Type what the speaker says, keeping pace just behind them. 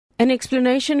An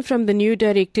explanation from the new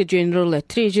Director General at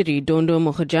Treasury, Dondo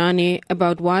Mokgajane,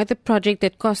 about why the project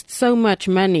that cost so much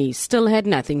money still had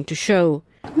nothing to show.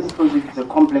 This project is a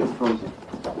complex project.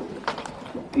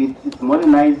 It's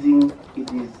modernizing,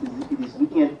 it is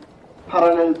looking at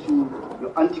parallel to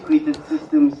your antiquated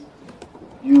systems.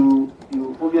 You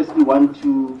obviously want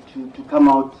to come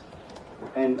out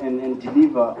and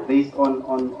deliver based on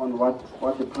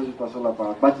what the project was all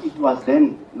about. But it was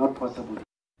then not possible.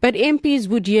 But MPs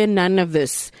would hear none of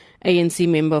this. ANC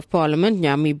Member of Parliament,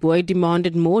 Nyami Boy,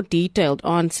 demanded more detailed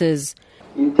answers.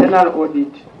 Internal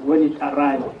audit, when it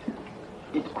arrived,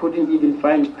 it couldn't even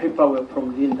find paperwork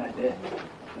from Linda there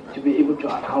to be able to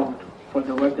account for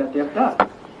the work that they've done,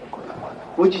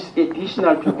 which is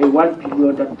additional to a 1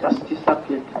 billion that just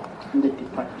disappeared in the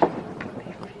department.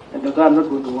 And although I'm not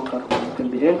going to walk around, you can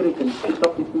be angry, you can be pissed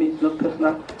off with me, it's not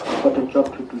personal, I've got a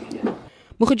job to do here.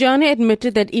 Mokgajane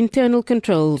admitted that internal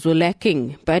controls were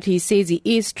lacking, but he says he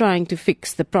is trying to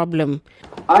fix the problem.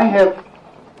 I have,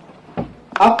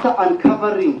 after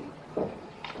uncovering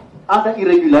other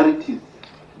irregularities,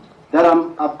 that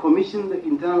I've commissioned the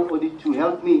internal audit to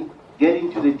help me get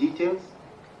into the details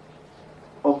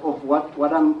of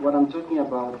what I'm talking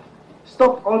about.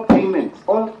 Stopped all payments,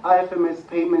 all IFMS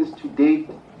payments to date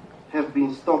have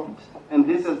been stopped, and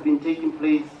this has been taking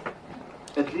place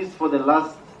at least for the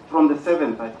last, from the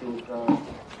 7th, I think.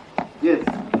 Yes,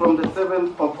 from the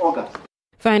 7th of August.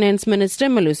 Finance Minister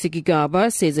Malusi Gigaba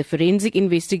says a forensic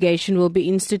investigation will be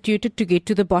instituted to get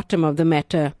to the bottom of the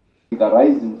matter.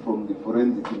 Arising from the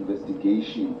forensic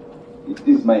investigation, it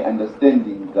is my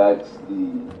understanding that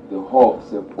the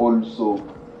Hawks have also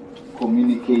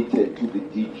communicated to the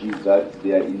DG that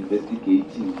they are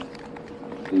investigating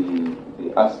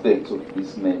the aspects of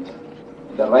this matter.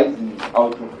 Arising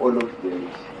out of all of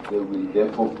that, there will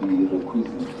therefore be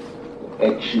requisite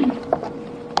action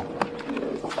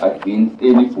against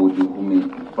anybody who may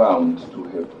be found to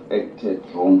have acted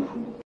wrongfully.